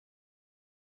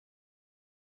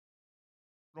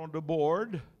On the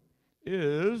board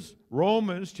is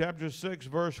Romans chapter 6,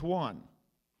 verse 1.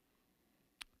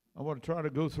 I want to try to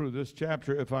go through this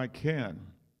chapter if I can.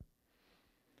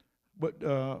 But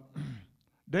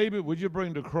David, would you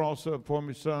bring the cross up for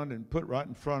me, son, and put right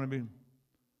in front of me?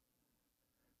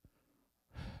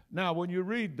 Now, when you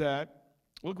read that,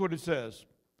 look what it says.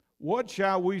 What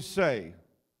shall we say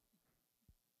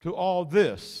to all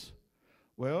this?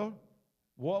 Well,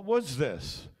 what was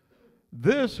this?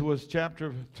 This was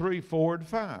chapter 3, 4, and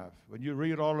 5. When you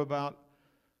read all about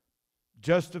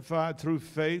justified through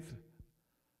faith,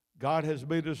 God has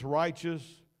made us righteous.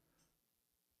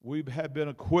 We have been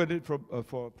acquitted from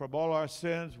all our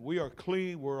sins. We are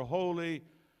clean. We're holy.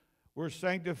 We're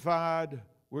sanctified.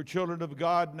 We're children of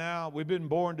God now. We've been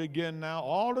born again now.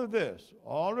 All of this,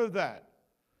 all of that.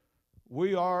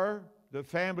 We are the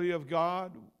family of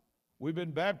God. We've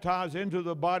been baptized into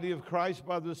the body of Christ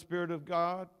by the Spirit of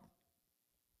God.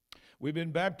 We've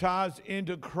been baptized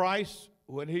into Christ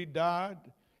when he died.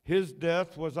 His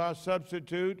death was our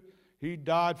substitute. He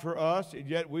died for us, and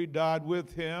yet we died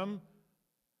with him.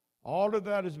 All of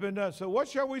that has been done. So what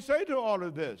shall we say to all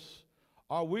of this?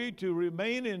 Are we to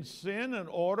remain in sin in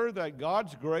order that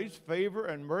God's grace, favor,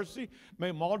 and mercy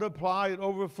may multiply and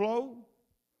overflow?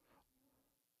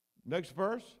 Next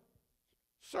verse.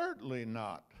 Certainly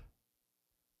not.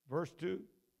 Verse 2.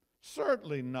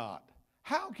 Certainly not.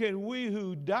 How can we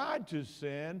who died to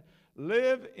sin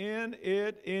live in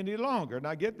it any longer?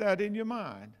 Now get that in your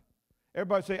mind.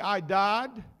 Everybody say, I died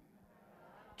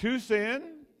to sin.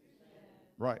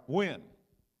 Right. When?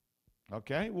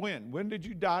 Okay. When? When did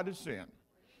you die to sin?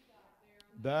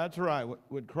 That's right.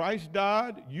 When Christ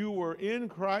died, you were in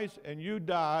Christ and you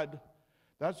died.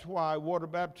 That's why water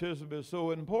baptism is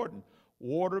so important.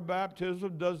 Water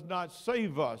baptism does not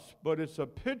save us, but it's a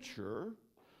picture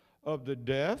of the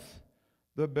death,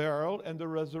 the burial, and the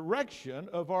resurrection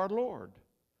of our Lord.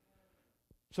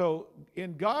 So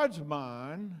in God's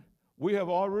mind, we have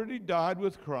already died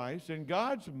with Christ. In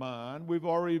God's mind, we've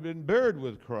already been buried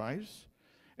with Christ.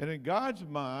 And in God's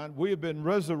mind, we have been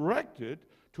resurrected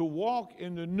to walk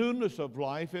in the newness of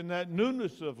life, and that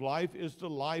newness of life is the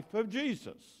life of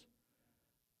Jesus.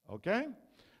 Okay?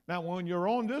 Now, when you're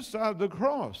on this side of the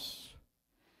cross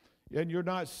and you're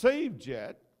not saved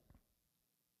yet,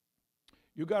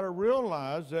 you got to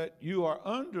realize that you are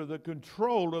under the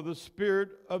control of the spirit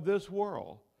of this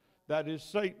world. That is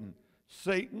Satan.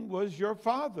 Satan was your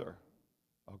father.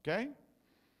 Okay?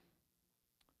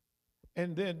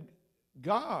 And then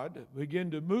God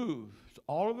began to move.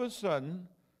 All of a sudden,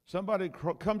 somebody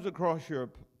comes across your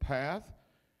path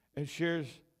and shares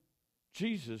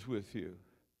Jesus with you.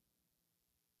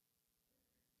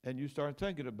 And you start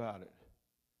thinking about it.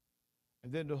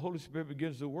 And then the Holy Spirit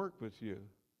begins to work with you.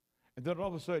 And then all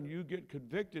of a sudden you get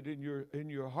convicted in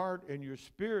your heart and your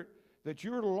spirit that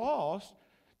you're lost,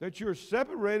 that you're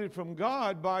separated from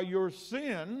God by your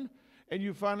sin, and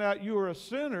you find out you are a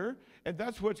sinner, and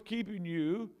that's what's keeping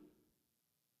you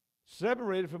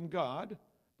separated from God.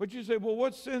 But you say, well,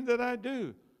 what sin did I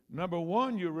do? Number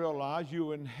one, you realize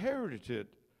you inherited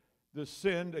the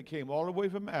sin that came all the way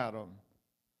from Adam.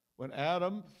 When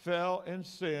Adam fell and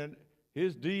sinned,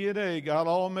 his DNA got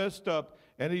all messed up,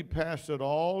 and he passed it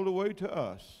all the way to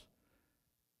us.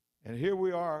 And here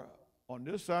we are on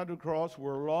this side of the cross.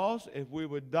 We're lost. If we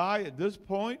would die at this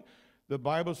point, the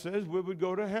Bible says we would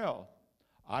go to hell.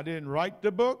 I didn't write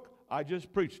the book. I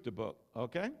just preached the book,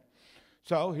 okay?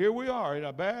 So here we are in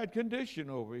a bad condition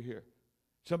over here.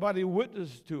 Somebody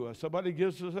witnesses to us. Somebody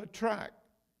gives us a tract.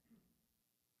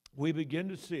 We begin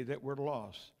to see that we're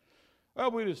lost. Well,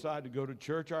 we decide to go to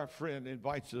church. Our friend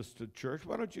invites us to church.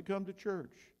 Why don't you come to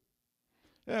church?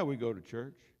 Yeah, we go to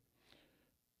church.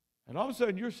 And all of a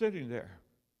sudden, you're sitting there.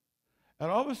 And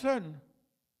all of a sudden,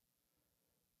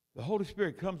 the Holy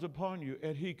Spirit comes upon you,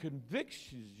 and he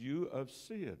convicts you of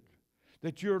sin,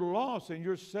 that you're lost and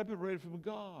you're separated from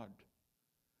God.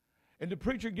 And the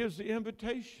preacher gives the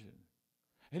invitation.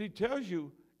 And he tells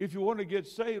you, if you want to get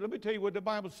saved, let me tell you what the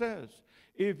Bible says.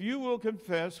 If you will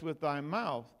confess with thy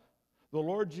mouth the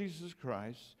Lord Jesus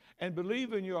Christ, and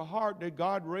believe in your heart that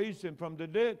God raised him from the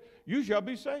dead, you shall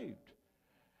be saved.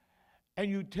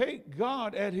 And you take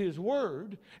God at his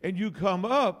word, and you come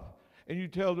up, and you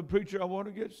tell the preacher, I want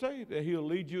to get saved, and he'll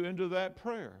lead you into that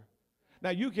prayer. Now,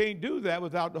 you can't do that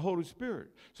without the Holy Spirit.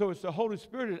 So it's the Holy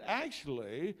Spirit that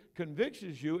actually convicts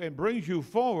you and brings you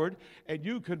forward, and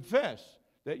you confess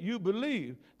that you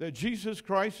believe that Jesus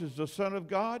Christ is the Son of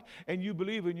God, and you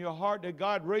believe in your heart that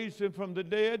God raised him from the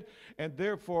dead, and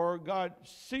therefore God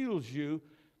seals you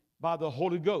by the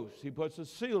Holy Ghost. He puts a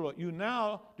seal on you.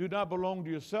 Now do not belong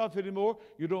to yourself anymore.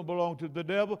 You don't belong to the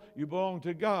devil. You belong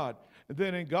to God. And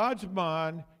then in God's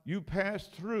mind, you pass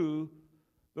through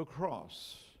the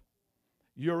cross.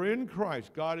 You're in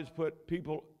Christ. God has put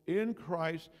people in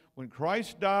Christ. When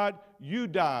Christ died, you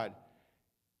died.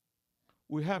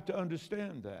 We have to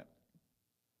understand that.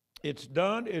 It's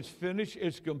done, it's finished,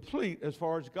 it's complete as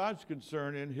far as God's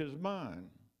concerned in his mind.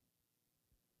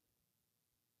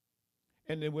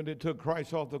 And then when they took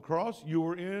Christ off the cross, you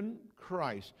were in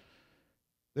Christ.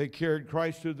 They carried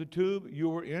Christ to the tomb, you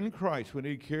were in Christ. When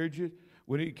he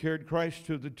carried Christ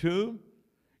to the tomb,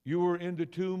 you were in the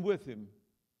tomb with him.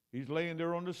 He's laying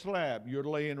there on the slab. You're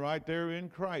laying right there in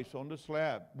Christ on the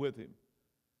slab with him.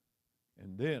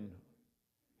 And then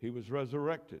he was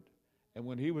resurrected. And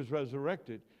when he was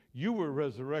resurrected, you were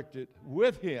resurrected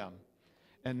with him.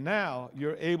 And now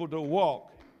you're able to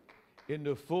walk in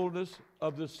the fullness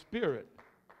of the Spirit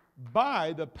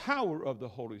by the power of the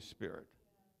Holy Spirit.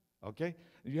 Okay?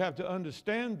 You have to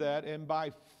understand that, and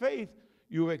by faith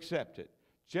you accept it.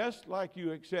 Just like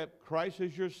you accept Christ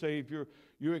as your Savior,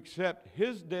 you accept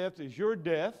his death as your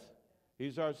death.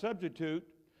 He's our substitute.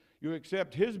 You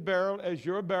accept his burial as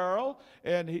your burial,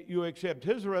 and you accept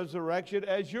his resurrection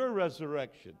as your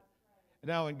resurrection.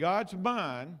 Now, in God's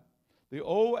mind, the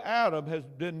old Adam has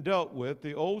been dealt with.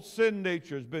 The old sin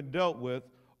nature has been dealt with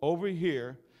over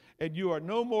here, and you are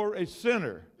no more a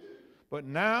sinner. But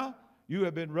now you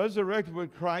have been resurrected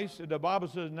with Christ, and the Bible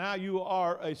says now you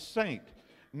are a saint.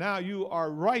 Now you are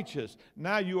righteous.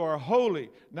 Now you are holy.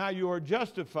 Now you are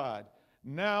justified.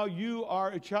 Now you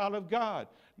are a child of God.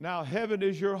 Now heaven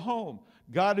is your home.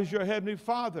 God is your heavenly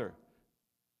Father.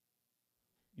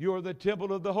 You are the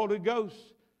temple of the Holy Ghost.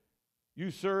 You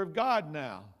serve God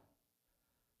now.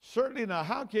 Certainly now,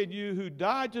 how can you who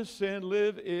died to sin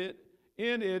live in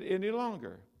it any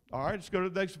longer? All right, let's go to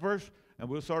the next verse, and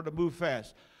we'll start to move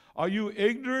fast. Are you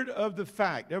ignorant of the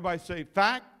fact? Everybody say,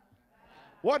 fact.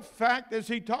 What fact is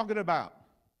he talking about?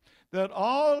 That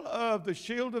all of the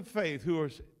shield of faith, who are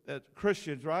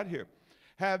Christians right here,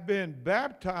 have been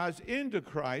baptized into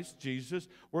Christ Jesus,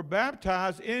 were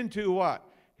baptized into what?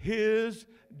 His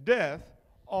death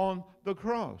on the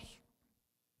cross.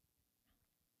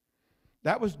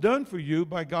 That was done for you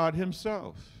by God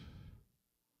himself.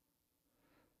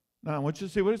 Now, I want you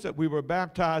to see what it said. We were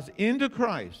baptized into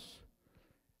Christ,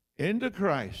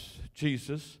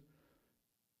 Jesus,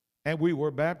 and we were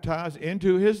baptized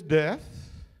into his death.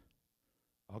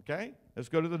 Okay, let's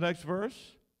go to the next verse.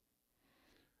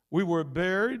 We were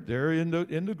buried there in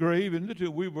the grave, in the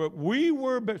tomb. We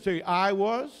were say, I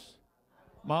was,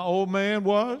 my old man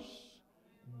was,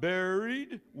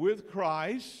 buried with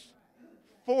Christ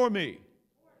for me.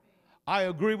 I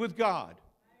agree with God.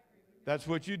 That's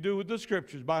what you do with the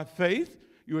scriptures. By faith,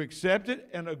 you accept it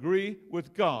and agree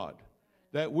with God.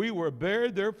 That we were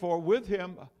buried, therefore, with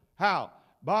him. How?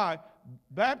 By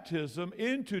baptism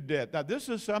into death. Now, this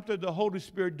is something the Holy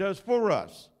Spirit does for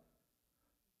us.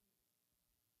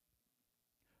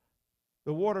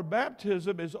 The water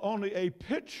baptism is only a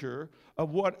picture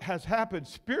of what has happened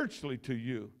spiritually to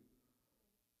you.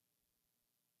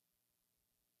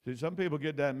 See, some people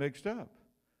get that mixed up.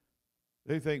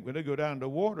 They think when they go down to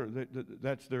water,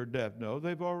 that's their death. No,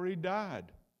 they've already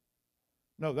died.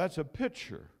 No, that's a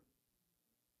picture.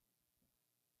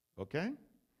 Okay?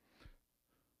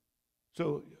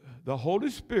 So the Holy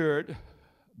Spirit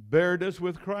buried us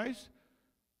with Christ.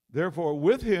 Therefore,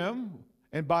 with him,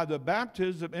 and by the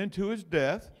baptism into his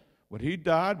death, when he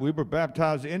died, we were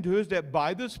baptized into his death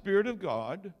by the Spirit of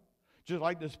God, just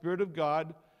like the Spirit of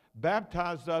God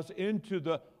baptized us into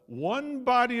the one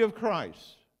body of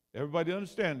Christ. Everybody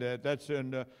understand that? That's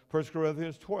in 1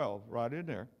 Corinthians 12, right in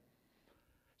there.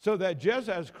 So that just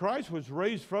as Christ was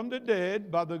raised from the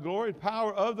dead by the glory and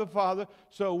power of the Father,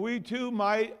 so we too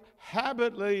might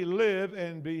habitually live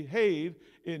and behave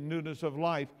in newness of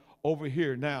life over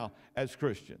here now as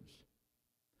Christians.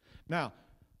 Now,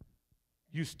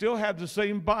 you still have the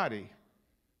same body.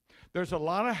 There's a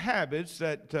lot of habits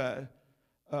that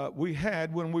we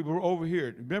had when we were over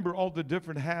here. Remember all the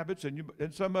different habits, and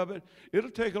some of it, it'll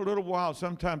take a little while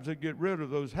sometimes to get rid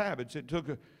of those habits. It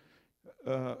took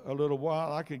a little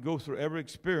while. I could go through every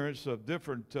experience of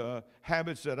different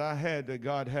habits that I had that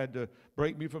God had to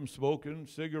break me from: smoking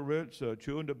cigarettes,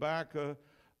 chewing tobacco,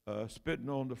 spitting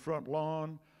on the front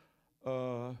lawn,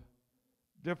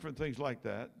 different things like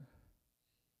that.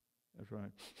 That's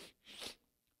right.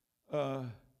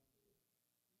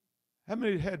 How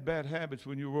many had bad habits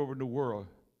when you were over in the world?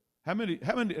 How many,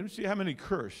 let me see how many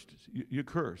cursed. You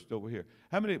cursed over here.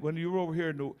 How many, when you were over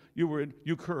here,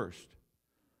 you cursed?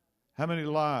 How many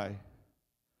lie?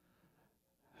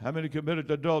 How many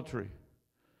committed adultery?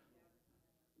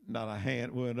 Not a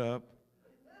hand went up.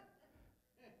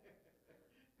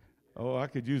 Oh, I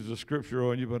could use the scripture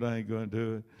on you, but I ain't going to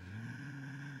do it.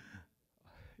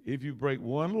 If you break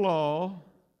one law,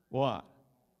 what?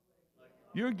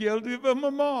 You're guilty of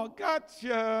them all.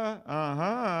 Gotcha.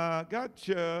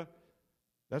 Gotcha.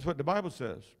 That's what the Bible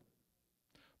says.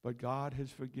 But God has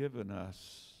forgiven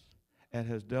us and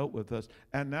has dealt with us.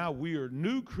 And now we are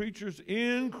new creatures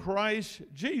in Christ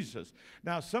Jesus.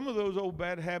 Now, some of those old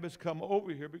bad habits come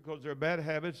over here because they're bad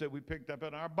habits that we picked up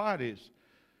in our bodies.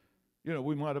 You know,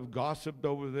 we might have gossiped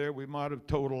over there. We might have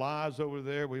told lies over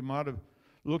there. We might have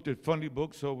looked at funny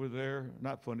books over there.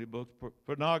 Not funny books,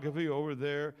 pornography over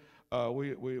there.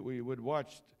 We would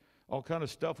watch all kind of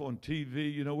stuff on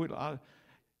TV. You know, when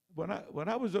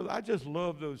I was, I just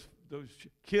loved those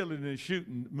killing and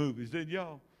shooting movies. Didn't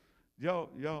y'all? Y'all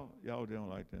don't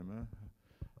like them, man.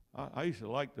 I used to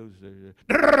like those.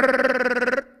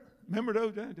 Remember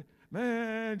those?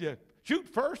 Man, yeah. Shoot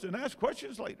first and ask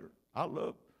questions later. I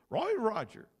love Roy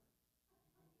Roger.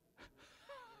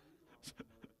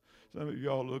 Some of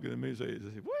y'all looking at me and say,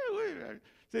 wait.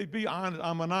 Say, be honest.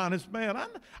 I'm an honest man.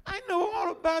 I know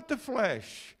all about the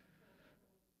flesh.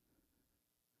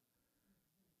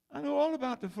 I know all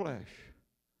about the flesh.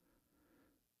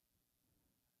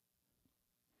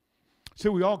 See,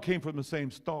 we all came from the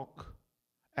same stalk,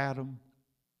 Adam.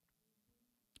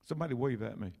 Somebody wave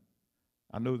at me.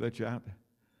 I know that you're out there.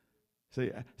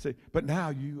 Say, but now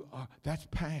you are, that's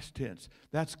past tense.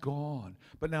 That's gone.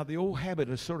 But now the old habit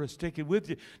is sort of sticking with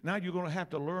you. Now you're going to have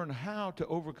to learn how to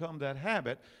overcome that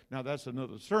habit. Now that's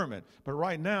another sermon. But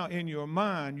right now in your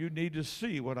mind, you need to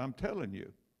see what I'm telling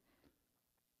you.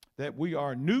 That we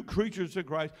are new creatures of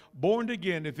Christ, born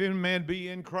again. If any man be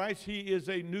in Christ, he is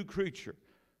a new creature.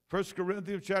 1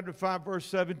 Corinthians chapter 5, verse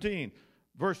 17,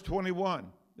 verse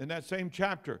 21, in that same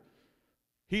chapter.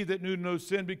 He that knew no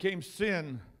sin became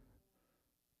sin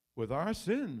with our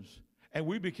sins. And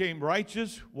we became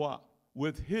righteous, what?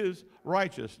 With his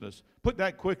righteousness. Put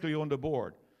that quickly on the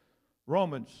board.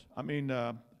 2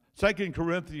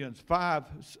 Corinthians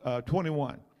 5,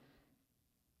 21.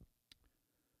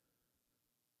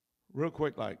 Real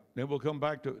quick, then we'll come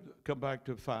back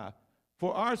to 5.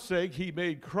 For our sake, he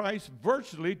made Christ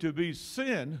virtually to be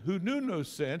sin, who knew no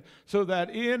sin, so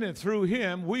that in and through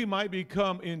him we might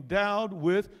become endowed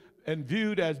with and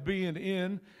viewed as being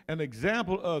in an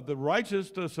example of the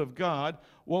righteousness of God,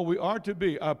 what we are to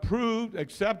be, approved,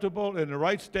 acceptable, in the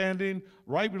right standing,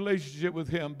 right relationship with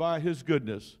him by his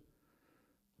goodness.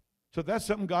 So that's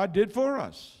something God did for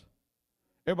us.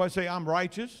 Everybody say, I'm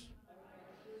righteous.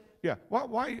 Yeah.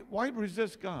 Why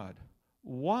resist God?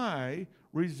 Why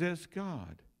resist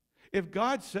God? If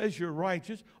God says you're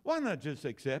righteous, why not just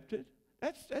accept it?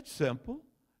 That's simple,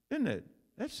 isn't it?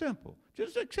 That's simple.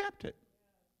 Just accept it.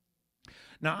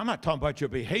 Now, I'm not talking about your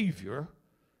behavior.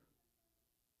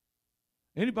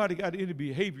 Anybody got any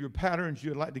behavior patterns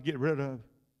you'd like to get rid of?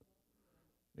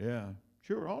 Yeah,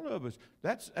 sure, all of us.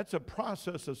 That's a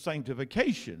process of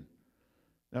sanctification.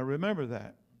 Now, remember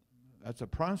that. That's a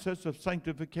process of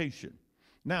sanctification.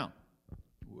 Now,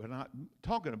 we're not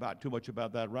talking about too much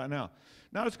about that right now.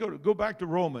 Now let's go back to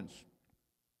Romans.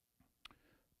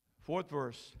 4th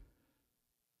verse.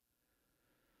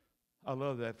 I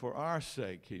love that. For our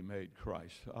sake he made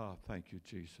Christ. Oh, thank you,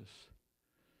 Jesus.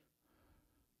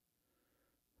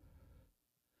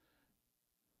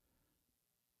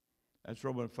 That's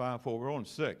Romans 5:4. We're on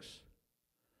 6.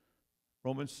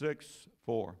 Romans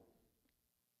 6:4.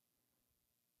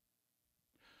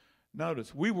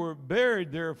 Notice, we were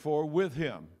buried, therefore, with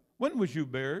him. When was you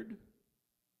buried?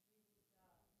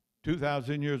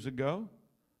 2,000 years ago.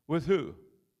 With who?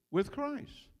 With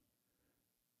Christ.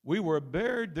 We were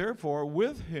buried, therefore,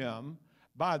 with him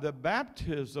by the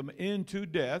baptism into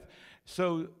death,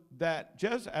 so that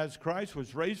just as Christ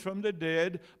was raised from the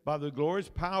dead by the glorious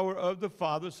power of the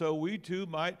Father, so we too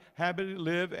might happily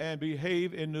live and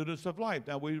behave in newness of life.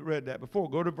 Now, we read that before.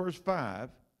 Go to verse 5.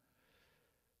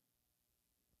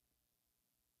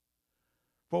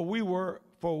 For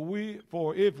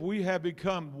if we have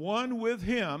become one with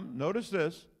him, notice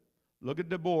this, look at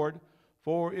the board.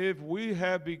 For if we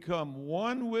have become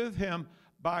one with him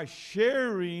by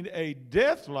sharing a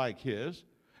death like his,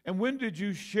 and when did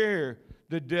you share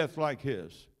the death like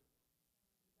his?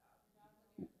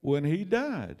 When he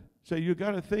died. So you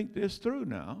got to think this through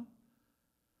now.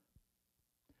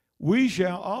 We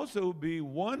shall also be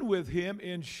one with him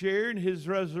in sharing his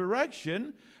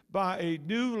resurrection by a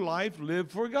new life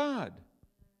lived for God.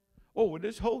 Oh, well,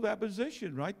 just hold that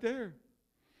position right there.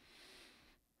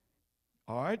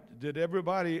 All right, did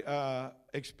everybody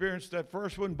experience that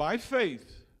first one by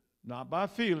faith? Not by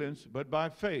feelings, but by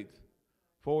faith.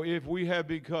 For if we have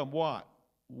become what?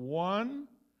 One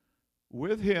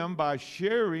with him by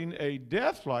sharing a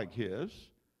death like his,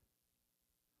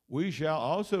 we shall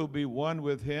also be one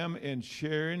with him in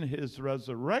sharing his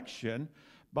resurrection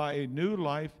by a new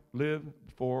life lived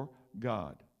for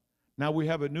God. Now we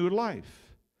have a new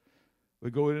life. We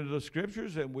go into the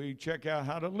scriptures and we check out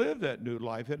how to live that new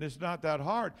life, and it's not that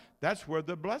hard. That's where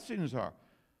the blessings are.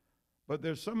 But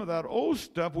there's some of that old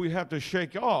stuff we have to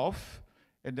shake off,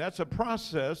 and that's a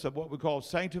process of what we call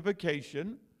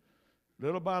sanctification.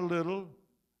 Little by little,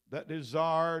 that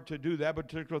desire to do that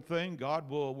particular thing, God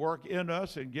will work in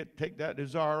us and take that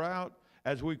desire out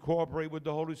as we cooperate with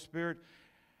the Holy Spirit.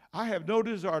 I have no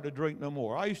desire to drink no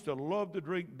more. I used to love to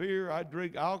drink beer. I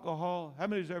drink alcohol. How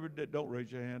many's ever did? Don't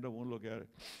raise your hand. I want to look at it.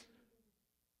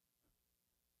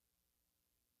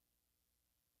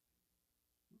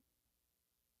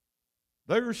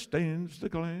 There stands the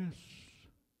glass.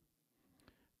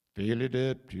 Fill it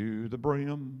up to the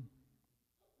brim.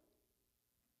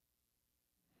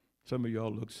 Some of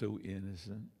y'all look so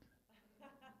innocent.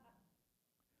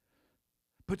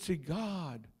 But see,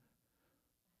 God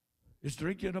is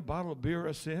drinking a bottle of beer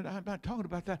a sin. I'm not talking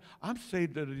about that. I'm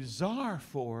saying the desire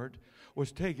for it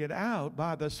was taken out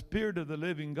by the Spirit of the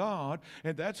living God,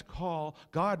 and that's called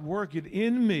God working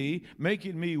in me,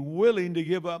 making me willing to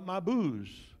give up my booze.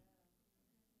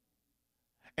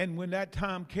 And when that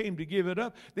time came to give it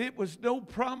up, it was no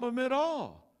problem at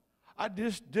all. I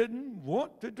just didn't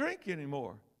want to drink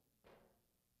anymore.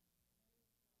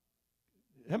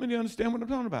 How many understand what I'm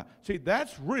talking about? See,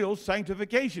 that's real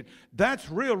sanctification. That's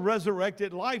real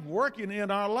resurrected life working in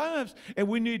our lives. And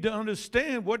we need to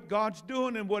understand what God's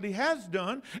doing and what he has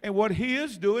done and what he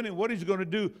is doing and what he's going to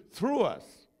do through us.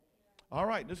 All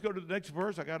right, let's go to the next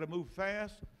verse. I got to move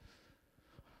fast.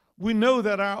 We know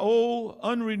that our old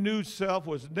unrenewed self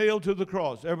was nailed to the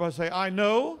cross. Everybody say, I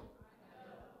know.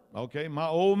 Okay, my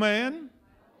old man,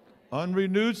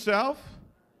 unrenewed self,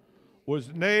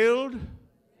 was nailed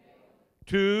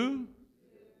to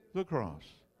the cross.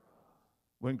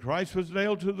 When Christ was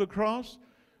nailed to the cross,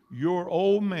 your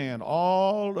old man,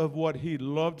 all of what he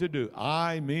loved to do,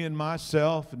 I, me, and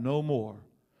myself, no more.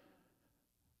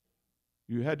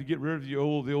 You had to get rid of the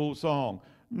old song.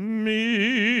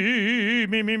 Me,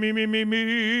 if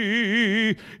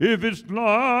it's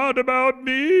not about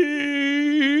me,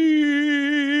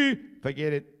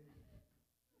 forget it.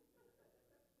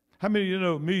 How many of you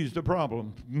know me's the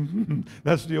problem?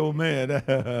 That's the old man.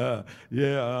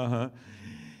 Yeah, uh-huh.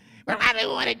 Well, I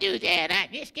don't want to do that. I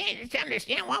just can't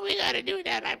understand why we got to do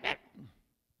that.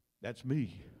 That's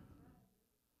me.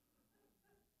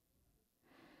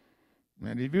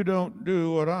 And if you don't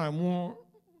do what I want,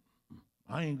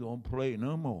 I ain't going to play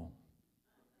no more.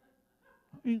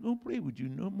 I ain't going to play with you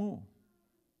no more.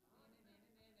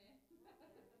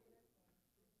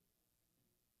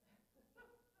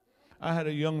 I had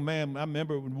a young man, I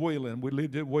remember in Wayland, we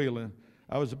lived at Wayland.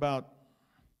 I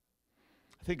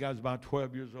think I was about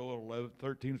 12 years old, 11,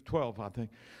 13, 12, I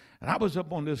think. And I was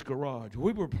up on this garage.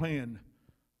 We were playing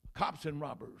cops and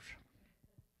robbers.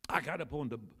 I got up on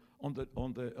the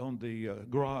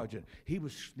garage, and he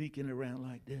was sneaking around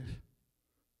like this,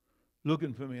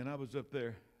 looking for me, and I was up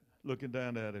there looking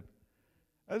down at him.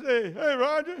 I say, hey,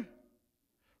 Roger.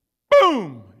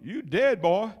 Boom! You dead,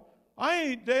 boy. I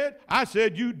ain't dead. I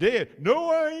said, you dead.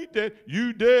 No, I ain't dead.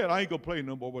 You dead. I ain't going to play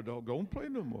no more. But don't play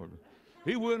no more.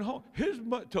 He went home.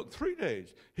 Took 3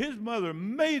 days. His mother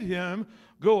made him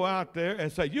go out there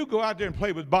and say, you go out there and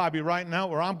play with Bobby right now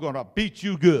or I'm going to beat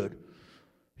you good.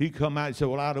 He come out and said,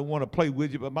 well, I don't want to play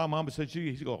with you. But my mama said,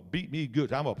 he's going to beat me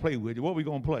good. I'm going to play with you. What are we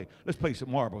going to play? Let's play some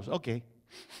marbles. Okay.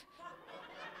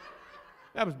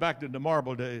 That was back in the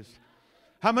marble days.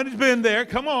 How many's been there?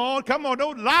 Come on,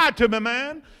 don't lie to me,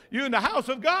 man. You're in the house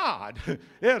of God.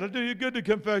 Yeah, it'll do you good to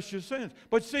confess your sins.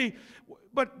 But see,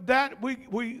 that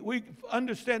we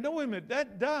understand. No, wait a minute,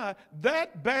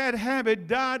 that bad habit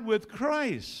died with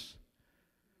Christ.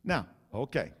 Now,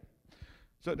 okay.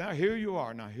 So now here you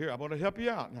are. Now here, I want to help you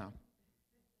out now.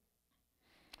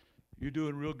 You're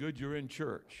doing real good, you're in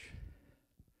church.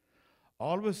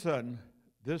 All of a sudden,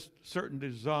 this certain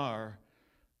desire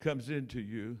comes into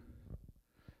you.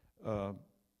 I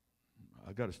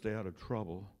got to stay out of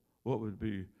trouble. What would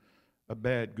be a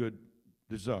bad, good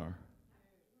desire?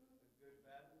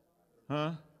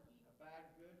 Huh?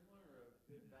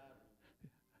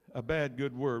 A bad,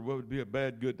 good word. What would be a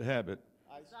bad, good habit?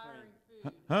 Ice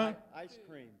cream. Huh? Ice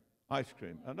cream. Ice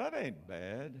cream. Now, that ain't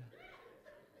bad.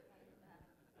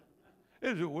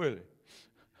 Is it really?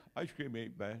 Ice cream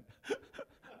ain't bad.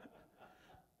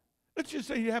 Let's just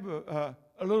say you have a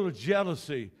little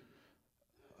jealousy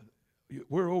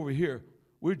we're over here.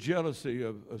 We're jealousy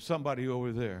of somebody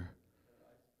over there.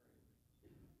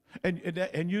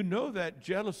 And you know that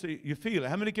jealousy, you feel it.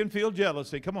 How many can feel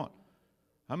jealousy? Come on.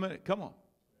 How many? Come on.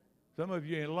 Some of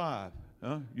you ain't alive.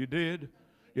 Huh? You did?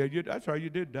 Yeah, that's right. You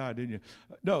did die, didn't you?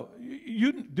 No.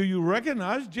 Do you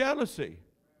recognize jealousy?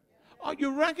 Oh,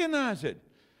 you recognize it.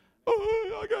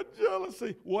 Oh, I got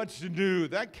jealousy. What's new?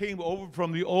 That came over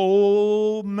from the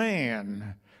old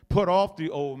man. Put off the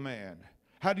old man.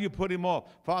 How do you put him off?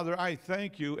 Father, I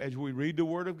thank you. As we read the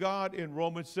word of God in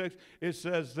Romans 6, it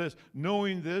says this,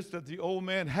 knowing this, that the old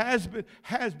man has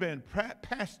been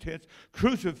past tense,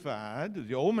 crucified,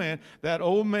 the old man, that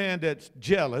old man that's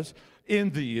jealous,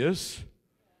 envious,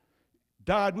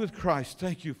 died with Christ.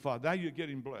 Thank you, Father. Now you're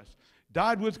getting blessed.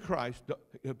 Died with Christ.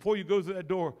 Before you go through that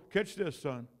door, catch this,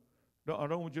 son. No, I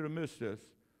don't want you to miss this.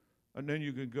 And then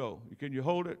you can go. Can you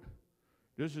hold it?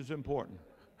 This is important.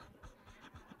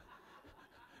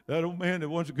 That old man that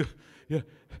wants to go. Yeah.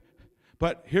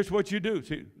 But here's what you do.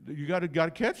 See, you got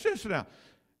to catch this now.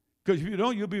 Because if you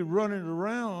don't, you'll be running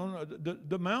around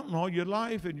the mountain all your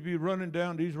life, and you'll be running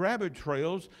down these rabbit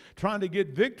trails trying to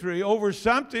get victory over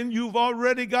something you've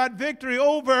already got victory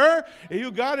over. You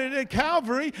got it at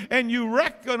Calvary, and you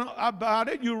reckon about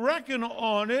it. You reckon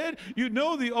on it. You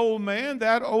know the old man,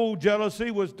 that old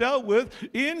jealousy was dealt with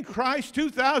in Christ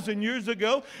 2,000 years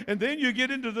ago. And then you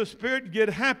get into the Spirit, get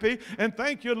happy, and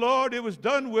thank you, Lord, it was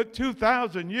done with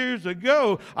 2,000 years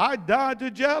ago. I died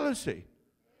to jealousy.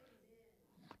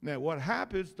 Now, what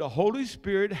happens, the Holy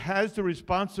Spirit has the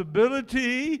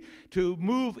responsibility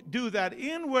to do that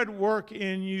inward work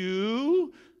in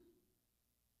you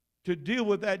to deal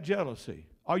with that jealousy.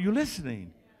 Are you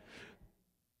listening?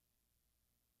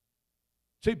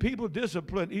 See, people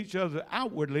discipline each other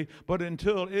outwardly, but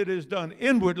until it is done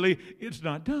inwardly, it's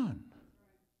not done.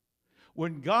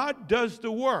 When God does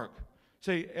the work,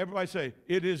 everybody say,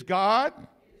 it is God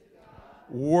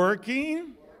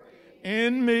working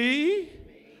in me,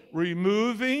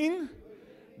 removing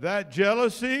that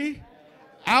jealousy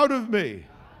out of me.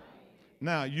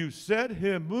 Now, you set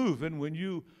him moving when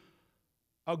you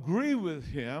agree with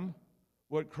him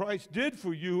what Christ did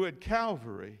for you at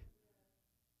Calvary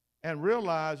and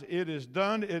realize it is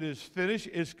done, it is finished,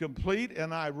 it's complete,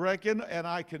 and I reckon and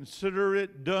I consider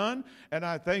it done. And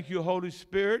I thank you, Holy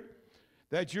Spirit,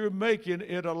 that you're making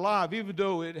it alive, even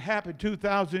though it happened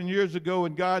 2,000 years ago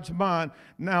in God's mind.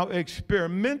 Now,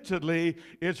 experimentally,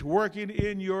 it's working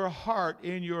in your heart,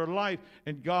 in your life,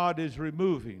 and God is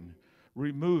removing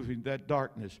that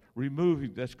darkness,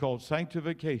 that's called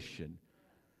sanctification.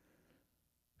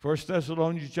 1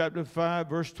 Thessalonians chapter 5,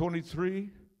 verse 23,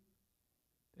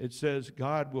 it says,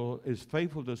 God is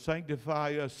faithful to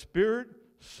sanctify us spirit,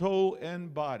 soul,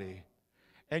 and body.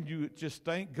 And you just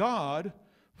thank God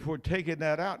for taking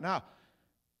that out. Now,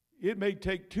 it may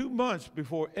take 2 months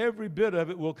before every bit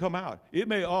of it will come out. It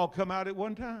may all come out at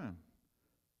one time.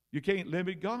 You can't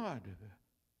limit God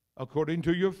according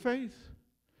to your faith.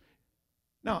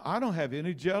 Now, I don't have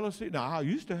any jealousy. Now, I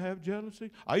used to have jealousy.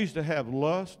 I used to have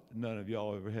lust. None of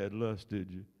y'all ever had lust,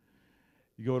 did you?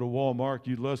 You go to Walmart,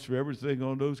 you lust for everything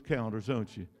on those counters,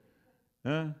 don't you?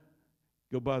 Huh?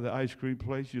 Go by the ice cream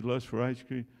place, you lust for ice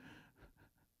cream.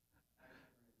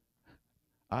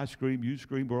 I scream, you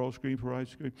scream, we're all scream for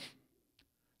ice cream.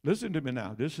 Listen to me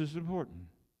now. This is important.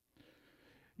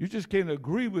 You just can't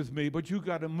agree with me, but you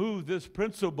got to move this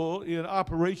principle in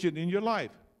operation in your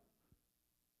life.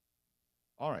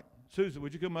 All right. Susan,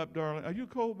 would you come up, darling? Are you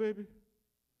cold, baby?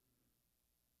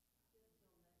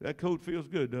 That coat feels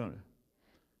good, don't it?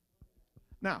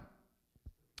 Now,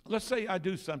 let's say I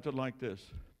do something like this.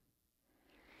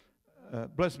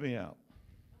 Bless me out.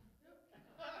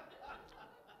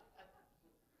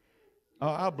 Oh,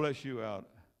 I'll bless you out.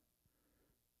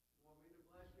 You want me to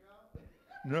bless you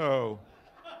out? No.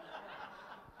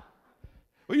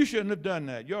 Well, you shouldn't have done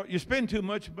that. You spend too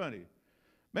much money.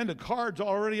 Man, the card's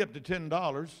already up to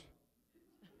 $10.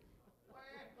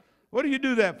 What do you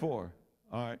do that for?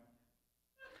 All right.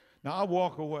 Now, I'll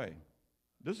walk away.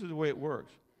 This is the way it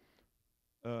works.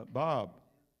 Bob.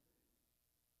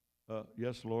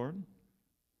 Yes, Lord.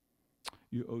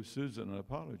 You owe Susan an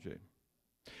apology.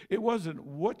 It wasn't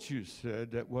what you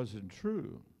said that wasn't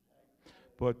true,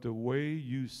 but the way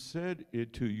you said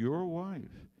it to your wife.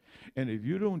 And if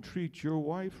you don't treat your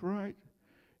wife right,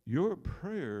 your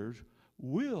prayers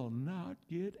will not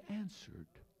get answered.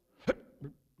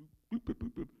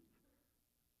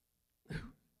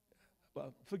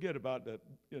 Well, forget about that.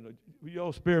 Will you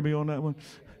all spare me on that one?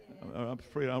 I'm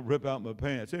afraid I'll rip out my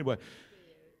pants. Anyway.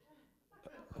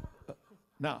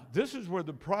 Now, this is where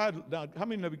the pride, now, how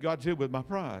many of you got hit with my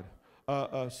pride?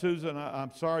 Susan,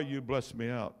 I'm sorry you blessed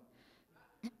me out.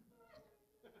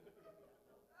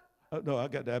 No, I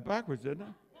got that backwards, didn't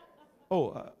I?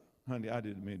 Oh, honey, I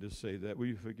didn't mean to say that. Will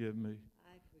you forgive me?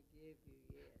 I forgive you,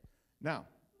 yes. Now,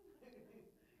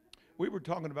 we were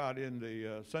talking about in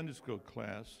the Sunday school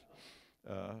class,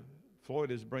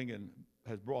 Floyd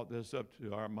has brought this up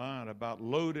to our mind about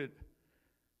loaded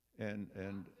and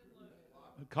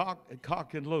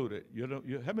cock and loaded.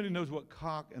 How many knows what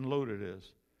cock and loaded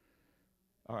is?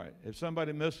 All right, if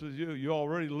somebody messes with you, you're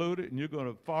already loaded and you're going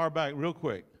to fire back real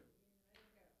quick.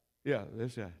 Yeah,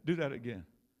 let's do that again.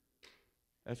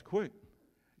 That's quick.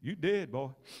 You did, boy.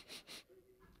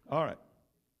 All right.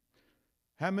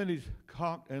 How many's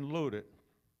cocked and loaded?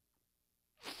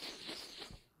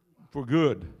 For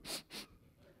good.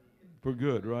 For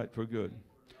good, right? For good.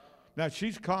 Now,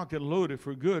 she's cocked and loaded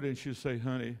for good, and she'll say,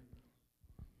 honey,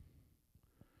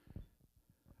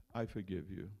 I forgive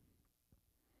you.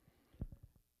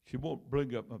 She won't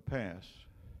bring up my past.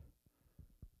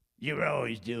 You're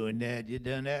always doing that. You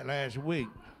done that last week.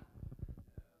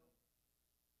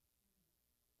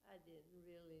 I didn't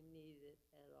really need it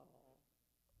at all.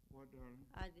 What, darling?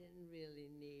 I didn't really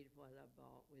need what I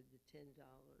bought with the $10.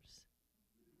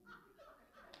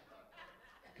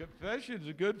 Confessions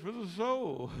are good for the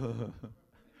soul.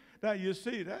 Now, you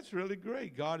see, that's really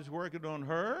great. God is working on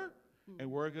her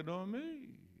and working on me.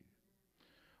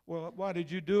 Well, why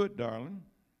did you do it, darling?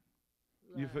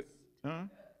 Lust. Huh?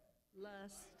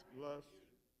 Lust.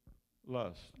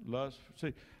 Lust.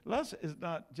 See, lust is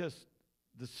not just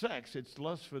the sex. It's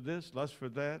lust for this, lust for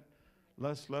that,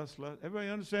 lust. Everybody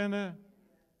understand that?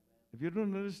 If you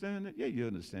don't understand that, yeah, you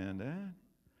understand that.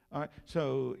 All right,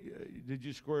 so did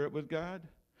you square up with God?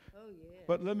 Oh, yeah.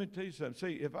 But let me tell you something.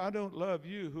 See, if I don't love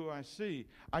you, who I see,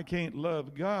 I can't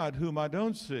love God, whom I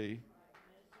don't see.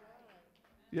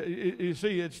 That's right. You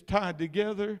see, it's tied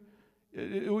together.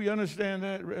 We understand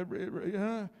that.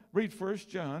 Read 1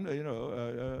 John,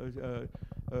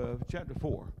 chapter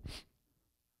 4.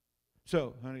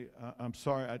 So, honey, I'm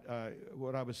sorry.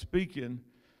 What I was speaking,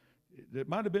 there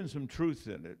might have been some truth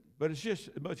in it, but it's just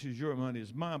as much as your money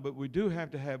is mine. But we do have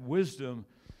to have wisdom,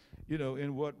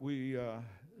 in what we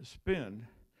spend.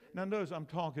 Now, notice I'm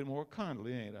talking more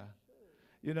kindly, ain't I?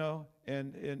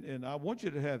 And I want you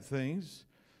to have things,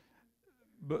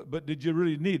 but did you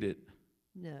really need it?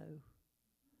 No.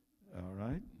 All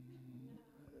right.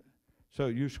 So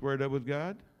you squared up with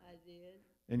God? I did.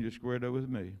 And you squared up with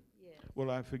me? Yes.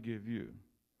 Well, I forgive you.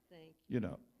 Thank you.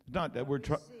 Not that we're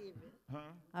trying. Receive it. Huh?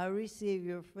 I receive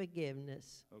your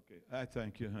forgiveness. Okay. I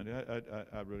thank you, honey.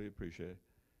 I really appreciate it.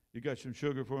 You got some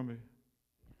sugar for me?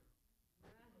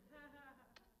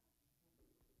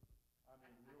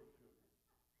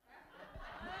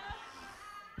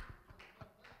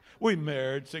 We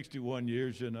married 61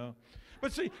 years,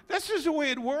 But see, this is the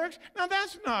way it works. Now,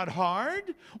 that's not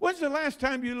hard. When's the last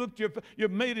time you looked your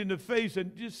mate in the face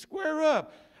and just square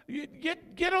up? You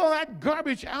get all that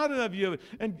garbage out of you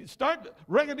and start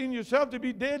reckoning yourself to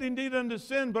be dead indeed unto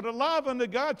sin, but alive unto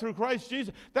God through Christ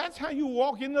Jesus. That's how you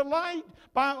walk in the light,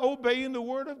 by obeying the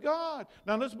word of God.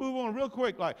 Now let's move on real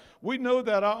quick. We know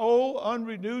that our old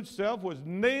unrenewed self was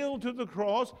nailed to the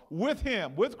cross with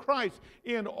him, with Christ,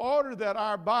 in order that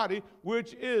our body,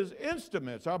 which is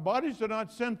instruments, our bodies are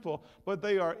not sinful, but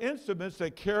they are instruments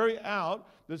that carry out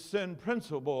the sin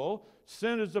principle.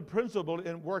 Sin is the principle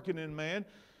in working in man,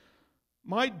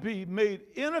 might be made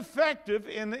ineffective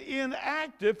and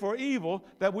inactive for evil,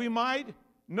 that we might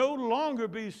no longer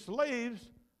be slaves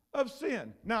of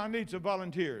sin. Now I need some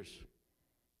volunteers.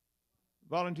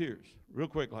 Volunteers, real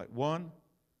quick, one.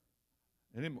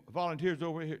 Any volunteers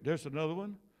over here? There's another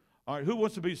one. All right, who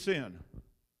wants to be sin?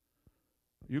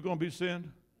 You going to be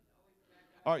sin?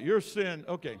 All right, your sin,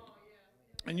 okay.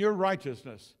 And your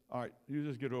righteousness. All right, you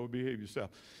just get over, behave yourself.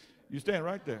 You stand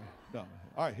right there. No.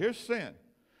 All right, here's sin.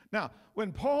 Now,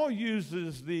 when Paul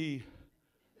uses the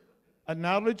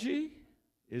analogy,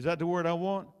 is that the word I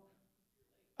want?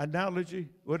 Analogy,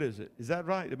 what is it? Is that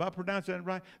right? Am I pronouncing that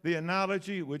right? The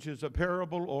analogy, which is a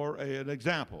parable or an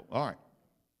example. All right.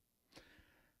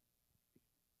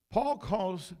 Paul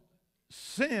calls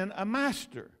sin a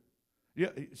master. Yeah,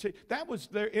 see, that was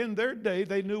in their day,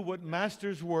 they knew what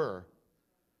masters were.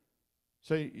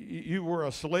 Say, you were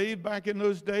a slave back in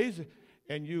those days,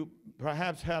 and you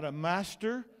perhaps had a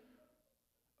master.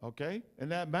 Okay,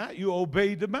 and that you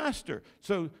obeyed the master.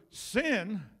 So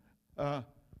sin,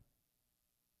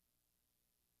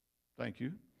 thank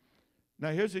you.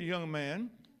 Now here's a young man.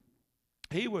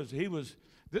 Sin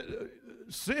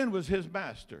was his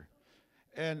master,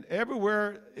 and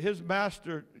everywhere his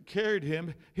master carried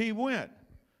him, he went.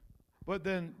 But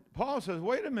then Paul says,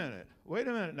 wait a minute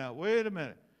now.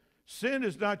 Sin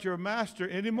is not your master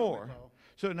anymore.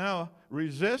 So now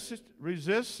resist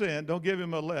sin. Don't give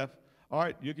him a left. All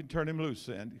right, you can turn him loose,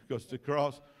 sin, because the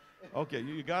cross. Okay,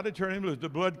 you got to turn him loose. The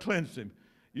blood cleansed him.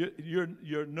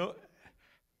 You're no.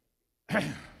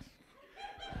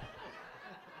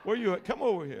 Where you at? Come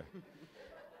over here.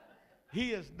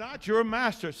 He is not your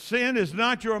master. Sin is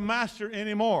not your master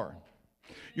anymore.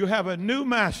 You have a new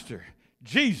master,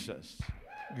 Jesus.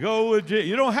 Go with Jesus.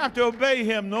 You don't have to obey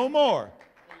him no more.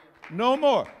 No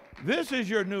more. This is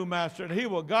your new master, and he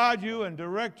will guide you and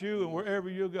direct you and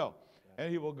wherever you go. And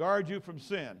he will guard you from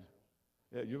sin.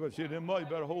 Yeah, you're going to see them mud. You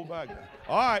better hold back.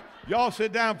 All right, y'all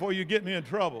sit down before you get me in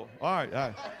trouble. All right, all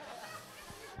right.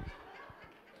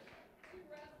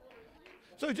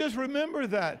 So just remember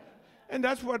that. And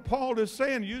that's what Paul is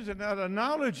saying, using that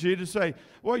analogy to say,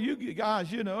 well, you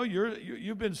guys, you know,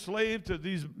 you've been slave to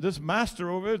this master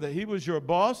over there, that he was your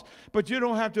boss, but you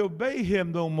don't have to obey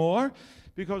him no more,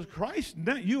 because Christ,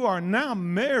 you are now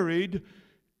married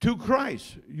to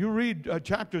Christ. You read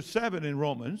chapter 7 in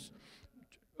Romans,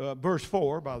 verse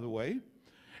 4, by the way,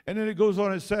 and then it goes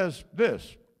on, it says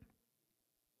this: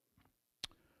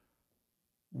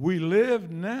 we live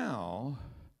now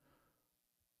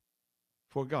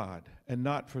for God and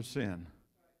not for sin.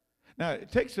 Now, it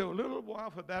takes a little while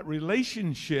for that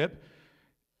relationship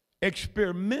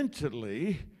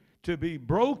experimentally to be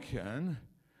broken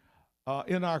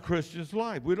in our Christian's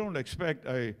life. We don't expect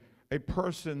a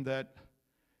person that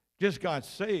just got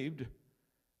saved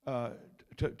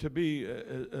to be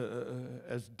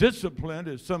as disciplined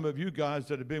as some of you guys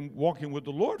that have been walking with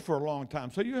the Lord for a long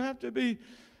time. So you have to be,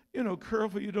 you know,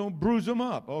 careful you don't bruise them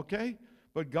up, okay?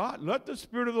 But God, let the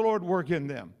Spirit of the Lord work in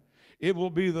them. It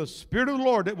will be the Spirit of the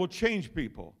Lord that will change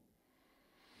people.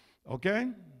 Okay?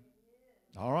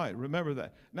 All right, remember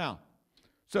that. Now,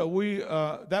 so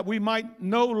that we might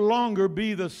no longer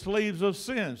be the slaves of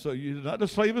sin. So you're not the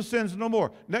slave of sins no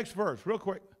more. Next verse, real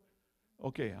quick.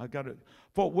 Okay, I got it.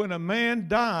 For when a man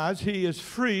dies, he is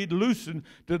freed, loosened,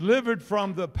 delivered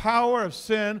from the power of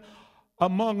sin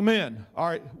among men. All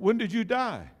right, when did you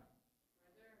die?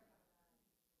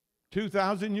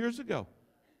 2,000 years ago.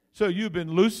 So you've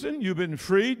been loosened, you've been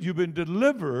freed, you've been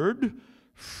delivered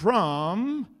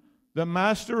from the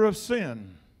master of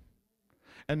sin.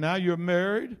 And now you're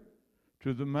married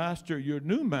to the master, your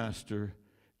new master,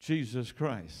 Jesus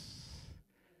Christ.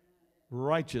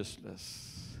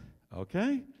 Righteousness.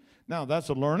 Okay? Now that's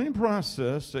a learning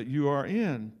process that you are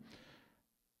in.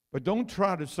 But don't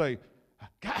try to say,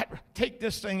 God, take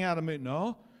this thing out of me.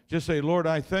 No. Just say, Lord,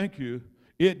 I thank you.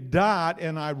 It died,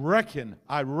 and I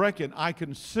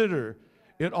consider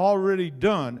it already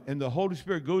done, and the Holy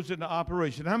Spirit goes into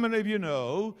operation. How many of you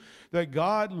know that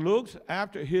God looks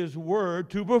after his word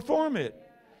to perform it?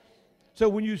 So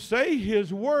when you say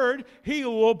his word, he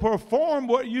will perform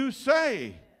what you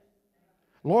say.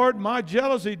 Lord, my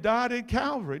jealousy died at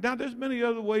Calvary. Now, there's many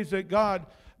other ways that God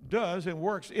does and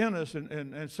works in us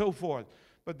and so forth.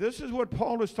 But this is what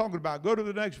Paul is talking about. Go to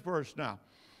the next verse now.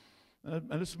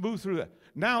 And let's move through that.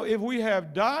 Now, if we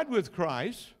have died with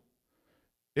Christ,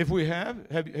 if we have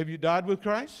you died with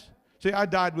Christ? Say, I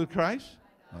died with Christ.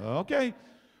 Okay.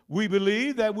 We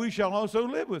believe that we shall also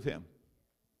live with him.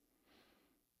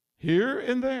 Here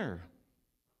and there.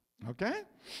 Okay?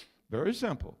 Very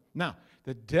simple. Now,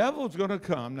 the devil's going to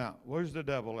come. Now, where's the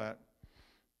devil at?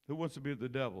 Who wants to be the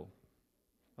devil?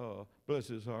 Oh, bless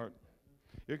his heart.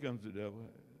 Here comes the devil.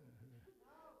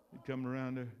 You coming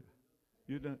around there?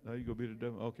 You done? Oh, you go be the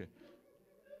devil? Okay.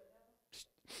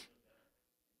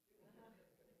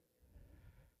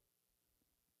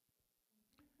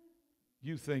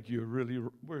 You think you're really,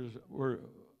 what,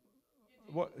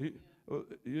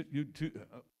 you two,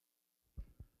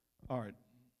 all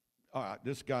right,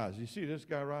 this guy's, you see this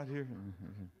guy right here?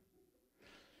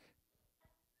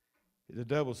 The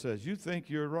devil says, you think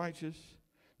you're righteous?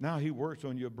 Now he works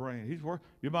on your brain.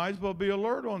 You might as well be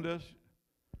alert on this.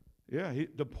 Yeah,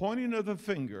 the pointing of the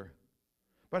finger.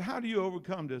 But how do you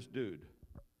overcome this dude?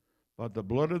 By the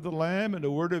blood of the Lamb and the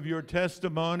word of your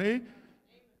testimony.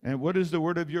 And what is the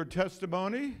word of your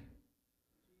testimony?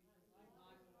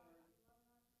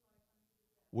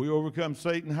 We overcome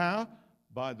Satan how?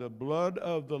 By the blood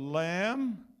of the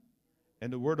Lamb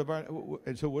and the word of our...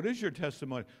 And so what is your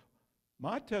testimony?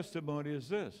 My testimony is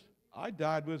this. I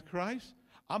died with Christ.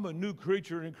 I'm a new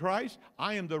creature in Christ.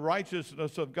 I am the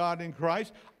righteousness of God in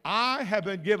Christ. I have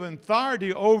been given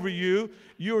authority over you.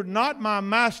 You're not my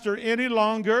master any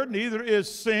longer, neither is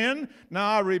sin. Now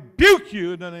I rebuke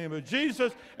you in the name of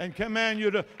Jesus and command you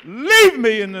to leave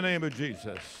me in the name of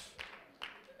Jesus.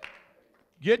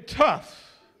 Get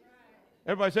tough.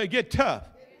 Everybody say, get tough.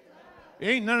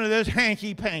 Ain't none of this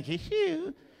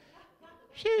hanky-panky.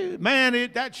 Shoot,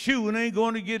 man, that shoe ain't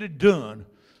going to get it done.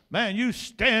 Man, you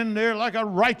stand there like a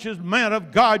righteous man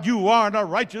of God. You are, and a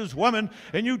righteous woman,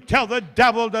 and you tell the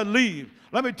devil to leave.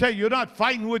 Let me tell you, you're not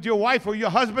fighting with your wife or your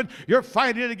husband. You're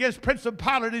fighting against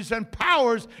principalities and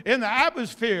powers in the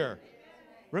atmosphere.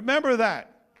 Remember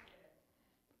that.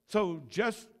 So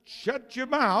just shut your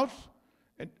mouth.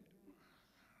 And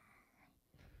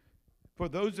for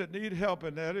those that need help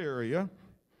in that area,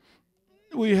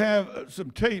 we have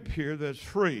some tape here that's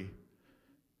free.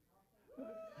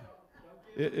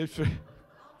 It's free.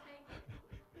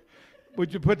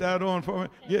 Would you put that on for me?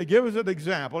 Yeah, give us an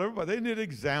example. Everybody, they need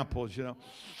examples, you know.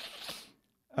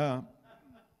 Well,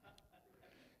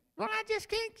 I just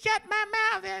can't shut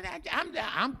my mouth.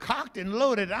 I'm cocked and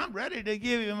loaded. I'm ready to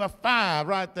give him a 5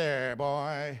 right there,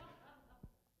 boy.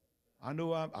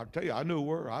 I'll tell you, I know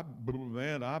where.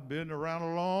 I've been around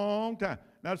a long time.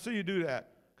 Now, see you do that.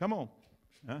 Come on.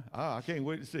 Huh? I can't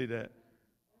wait to see that.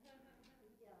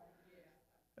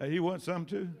 Hey, you want some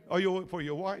too? Oh, you want for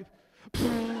your wife?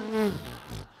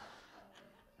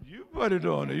 You put it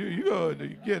on. You go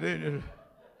get in it.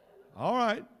 All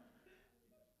right.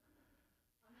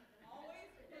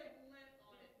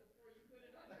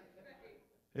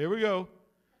 Here we go.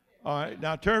 All right.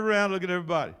 Now turn around. Look at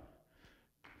everybody.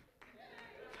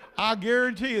 I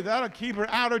guarantee you that'll keep her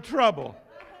out of trouble.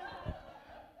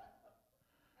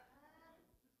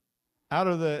 Out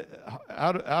of the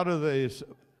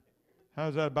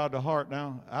how's that about the heart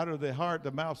now? Out of the heart,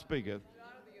 the mouth speaketh.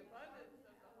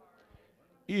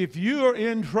 If you are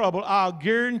in trouble, I'll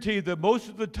guarantee that most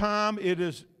of the time it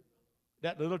is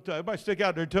that little tongue. Everybody stick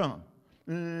out their tongue.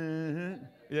 Mm-hmm.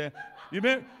 Yeah.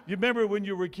 You remember when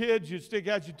you were kids, you'd stick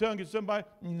out your tongue at somebody?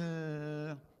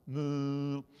 No.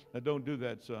 Now don't do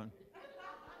that, son.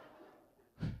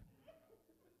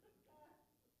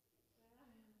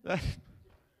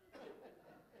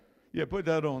 Yeah, put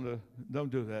that on. Don't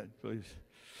do that, please.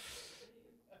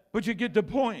 But you get the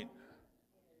point.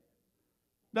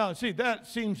 Now, see, that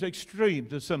seems extreme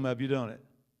to some of you, don't it?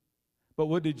 But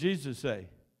what did Jesus say?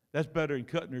 That's better than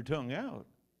cutting your tongue out.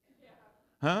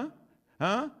 Huh?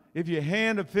 Huh? If your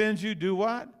hand offends you, do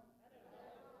what?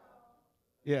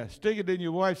 Yeah, stick it in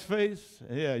your wife's face.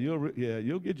 Yeah,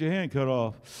 you'll get your hand cut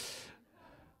off.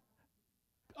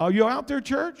 Are you out there,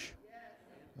 church?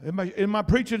 Am I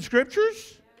preaching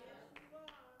scriptures?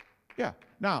 Yeah.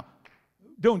 Now,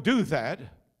 don't do that.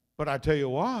 But I tell you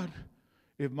what,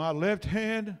 if my left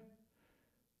hand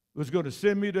was going to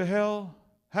send me to hell,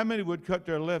 how many would cut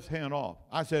their left hand off?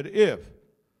 I said, if.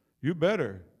 You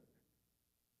better.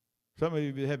 Some of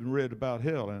you haven't read about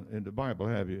hell in the Bible,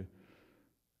 have you?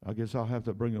 I guess I'll have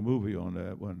to bring a movie on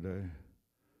that one day.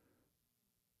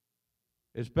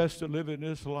 It's best to live in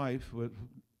this life with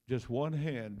just one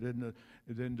hand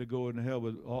than to go in hell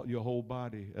with your whole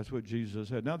body. That's what Jesus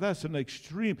said. Now, that's an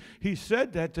extreme. He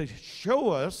said that to show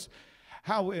us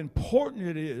how important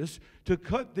it is to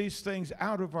cut these things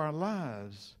out of our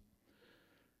lives.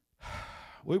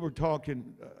 We were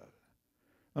talking,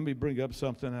 let me bring up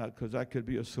something out because that could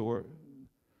be a sore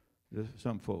to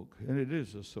some folk, and it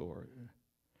is a sore.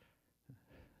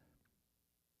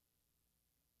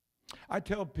 I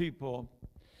tell people,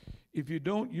 if you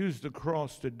don't use the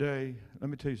cross today, let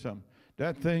me tell you something.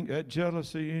 That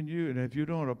jealousy in you, and if you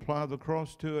don't apply the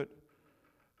cross to it,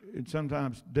 and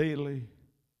sometimes daily,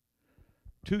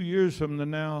 2 years from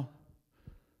now,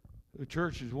 the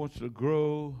church wants to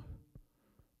grow.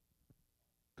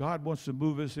 God wants to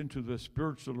move us into the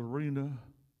spiritual arena,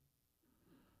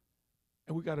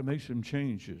 and we got to make some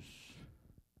changes.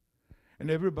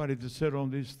 And everybody that sat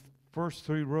on these first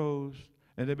 3 rows,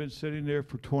 and they've been sitting there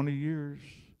for 20 years,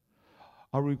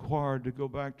 are required to go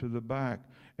back to the back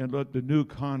and let the new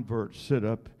converts sit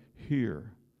up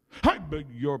here. I beg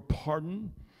your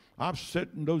pardon. I've sat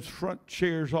in those front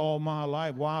chairs all my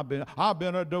life. Well, I've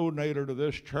been a donator to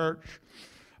this church.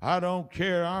 I don't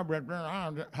care. How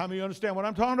many understand what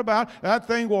I'm talking about? That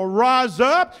thing will rise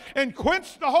up and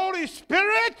quench the Holy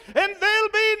Spirit, and there'll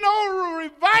be no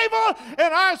revival,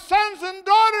 and our sons and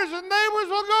daughters and neighbors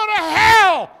will go to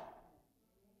hell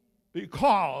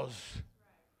because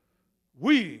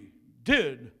we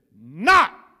did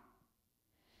not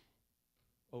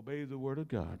obey the Word of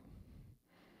God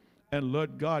and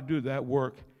let God do that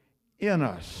work in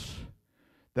us,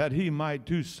 that He might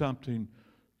do something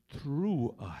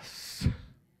through us.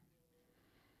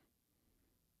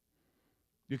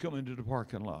 You come into the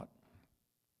parking lot.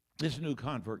 This new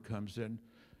convert comes in,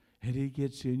 and he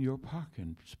gets in your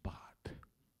parking spot.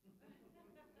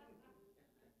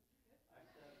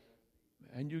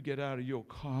 And you get out of your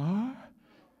car,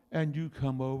 and you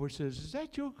come over and says, "Is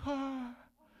that your car?"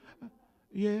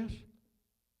 "Yes."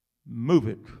 Move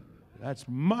it. That's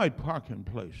my parking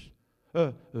place.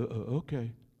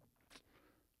 Okay.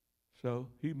 So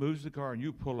he moves the car and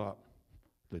you pull up.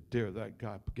 The dare that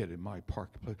guy get in my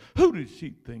parking place. Who does he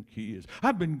think he is?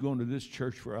 I've been going to this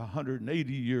church for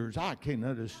 180 years. I can't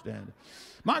understand it.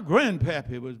 My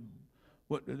grandpappy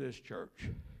went to this church.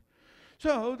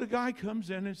 So the guy comes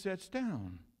in and sits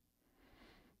down.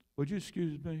 Would you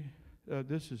excuse me?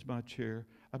 This is my chair.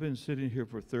 I've been sitting here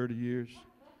for 30 years.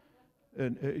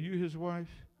 And are you his wife?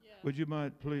 Yeah. Would you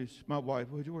mind, please? My wife.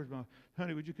 Where's my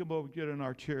honey? Would you come over and get in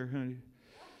our chair, honey?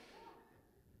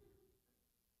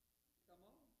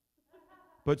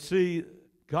 But see,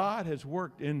 God has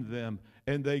worked in them,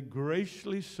 and they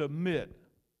graciously submit.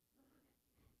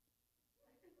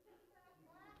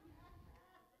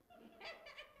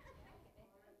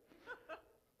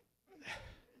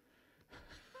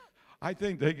 I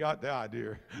think they got the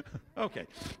idea. Okay.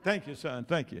 Thank you, son.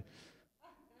 Thank you.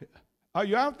 Are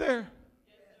you out there?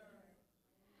 Yes, sir.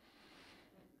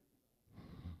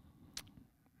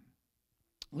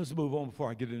 Let's move on before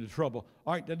I get into trouble.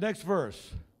 All right, the next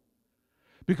verse.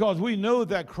 Because we know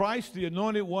that Christ, the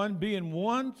anointed one, being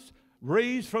once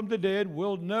raised from the dead,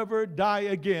 will never die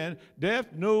again. Death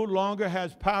no longer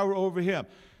has power over him.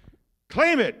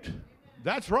 Claim it.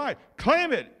 That's right.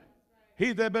 Claim it.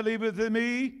 He that believeth in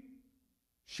me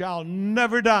shall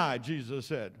never die, Jesus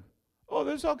said. Oh,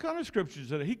 there's all kind of scriptures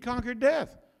that he conquered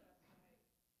death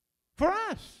for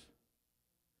us.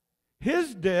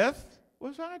 His death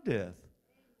was our death.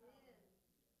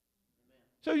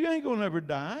 So you ain't going to never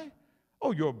die.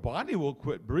 Oh, your body will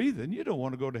quit breathing. You don't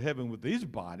want to go to heaven with these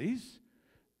bodies.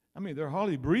 I mean, they're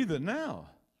hardly breathing now.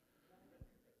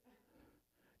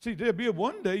 See, there'll be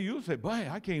one day you'll say, boy,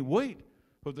 I can't wait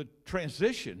for the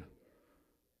transition.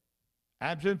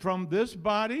 Absent from this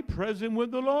body, present with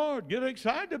the Lord. Get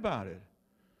excited about it.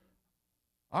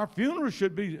 Our funeral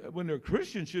should be, when they're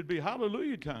Christians, should be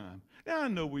hallelujah time. Now, I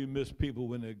know we miss people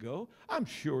when they go. I'm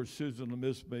sure Susan will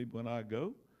miss me when I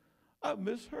go. I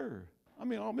miss her. I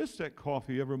mean, I'll miss that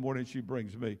coffee every morning she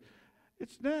brings me.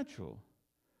 It's natural.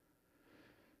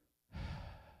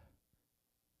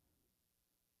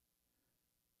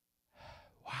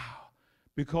 Wow.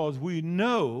 Because we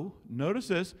know, notice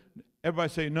this, everybody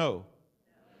say no.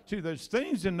 See, there's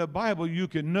things in the Bible you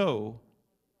can know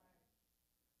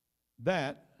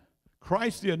that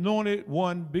Christ, the anointed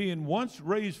one, being once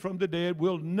raised from the dead,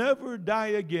 will never die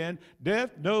again.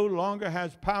 Death no longer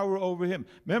has power over him.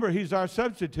 Remember, he's our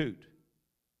substitute.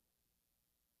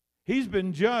 He's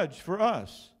been judged for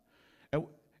us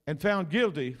and found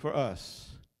guilty for us.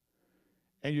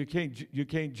 And you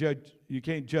can't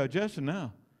judge us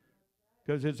now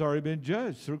because it's already been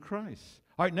judged through Christ.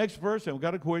 All right, next verse, and we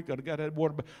got to quit. Got to add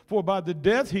water. For by the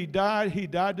death he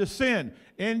died to sin,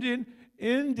 ending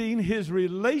his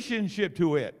relationship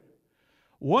to it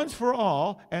once for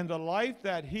all, and the life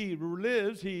that he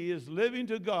lives, he is living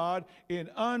to God in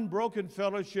unbroken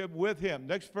fellowship with him.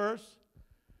 Next verse.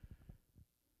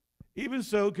 Even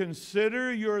so,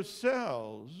 consider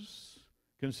yourselves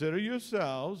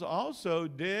also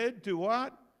dead to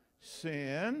what?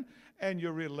 Sin, and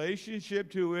your relationship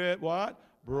to it, what?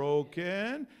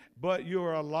 Broken. But you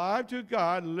are alive to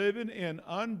God, living in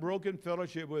unbroken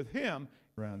fellowship with him.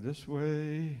 Around this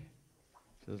way,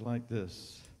 just like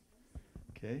this.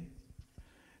 Okay?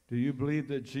 Do you believe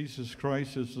that Jesus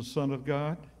Christ is the Son of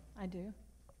God? I do.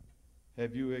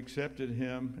 Have you accepted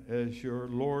him as your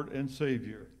Lord and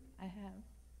Savior? I have.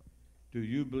 Do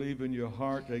you believe in your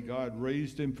heart that God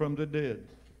raised him from the dead?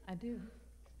 I do.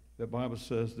 The Bible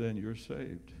says then you're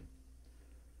saved.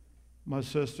 My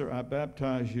sister, I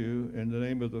baptize you in the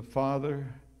name of the Father,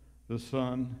 the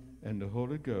Son, and the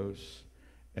Holy Ghost,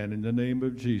 and in the name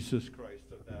of Jesus Christ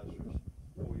of Nazareth.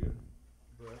 Hold your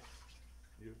breath.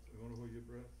 You want to hold your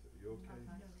breath? Are you okay?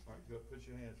 All right, good. Put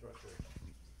your hands right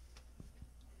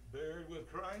there. Buried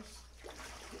with Christ,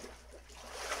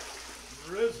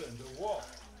 risen to walk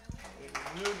in the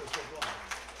newness of life.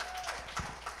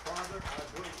 Father, I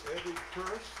break every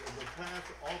curse of the past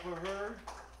off of her,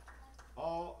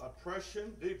 all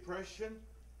oppression, depression,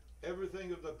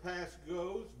 everything of the past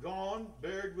goes, gone,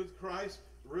 buried with Christ,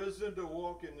 risen to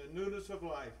walk in the newness of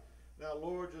life. Now,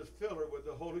 Lord, just fill her with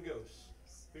the Holy Ghost.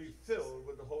 Be filled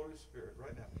with the Holy Spirit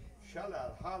right now.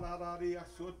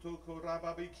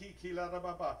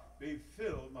 Be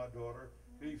filled, my daughter.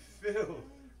 Be filled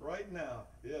right now.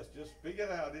 Yes, just speak it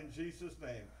out in Jesus'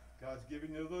 name. God's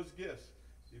giving you those gifts.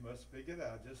 You must speak it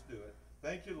out. Just do it.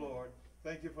 Thank you, Lord.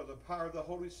 Thank you for the power of the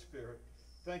Holy Spirit.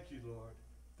 Thank you, Lord.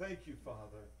 Thank you,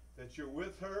 Father, that you're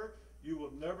with her. You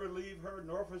will never leave her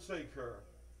nor forsake her.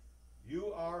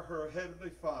 You are her heavenly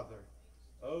Father.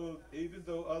 Oh, even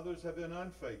though others have been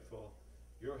unfaithful,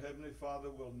 your heavenly Father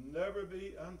will never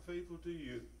be unfaithful to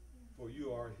you, for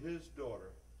you are his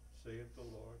daughter, saith the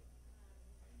Lord.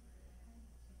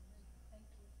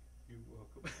 You're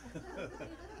welcome.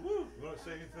 Woo! You want to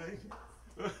say anything?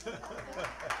 Okay,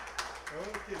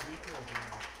 be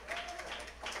careful.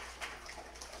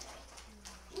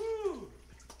 Woo!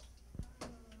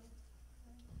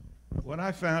 When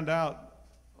I found out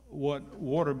what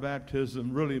water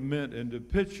baptism really meant and the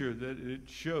picture that it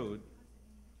showed,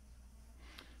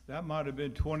 that might have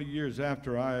been 20 years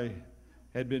after I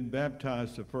had been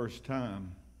baptized the first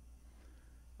time.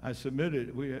 I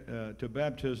submitted to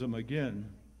baptism again,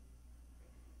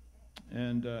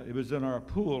 and it was in our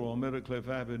pool on Meadowcliff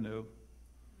Avenue.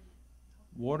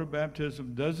 Water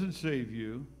baptism doesn't save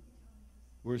you.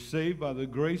 We're saved by the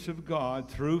grace of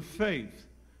God through faith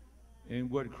in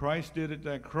what Christ did at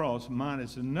that cross,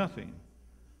 minus nothing.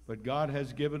 But God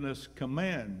has given us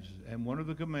commands, and one of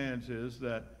the commands is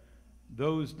that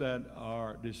those that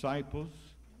are disciples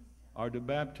are to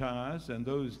baptize, and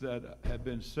those that have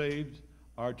been saved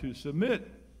are to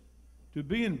submit to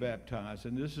being baptized.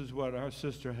 And this is what our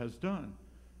sister has done.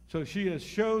 So she has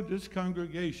showed this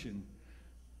congregation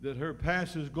that her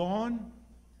past is gone.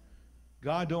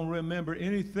 God don't remember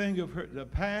anything of the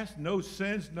past, no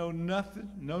sins, no nothing,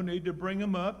 no need to bring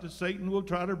them up. Satan will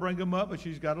try to bring them up, but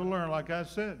she's got to learn, like I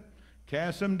said.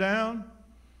 Cast them down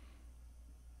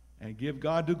and give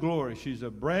God the glory. She's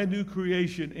a brand new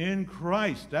creation in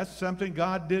Christ. That's something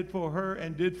God did for her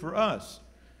and did for us.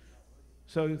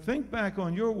 So think back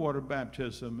on your water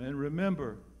baptism and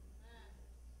remember,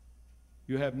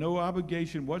 you have no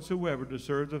obligation whatsoever to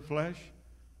serve the flesh,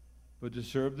 but to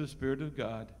serve the Spirit of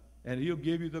God. And he'll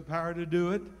give you the power to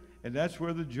do it, and that's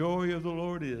where the joy of the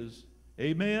Lord is.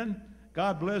 Amen.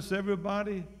 God bless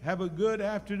everybody. Have a good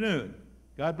afternoon.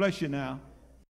 God bless you now.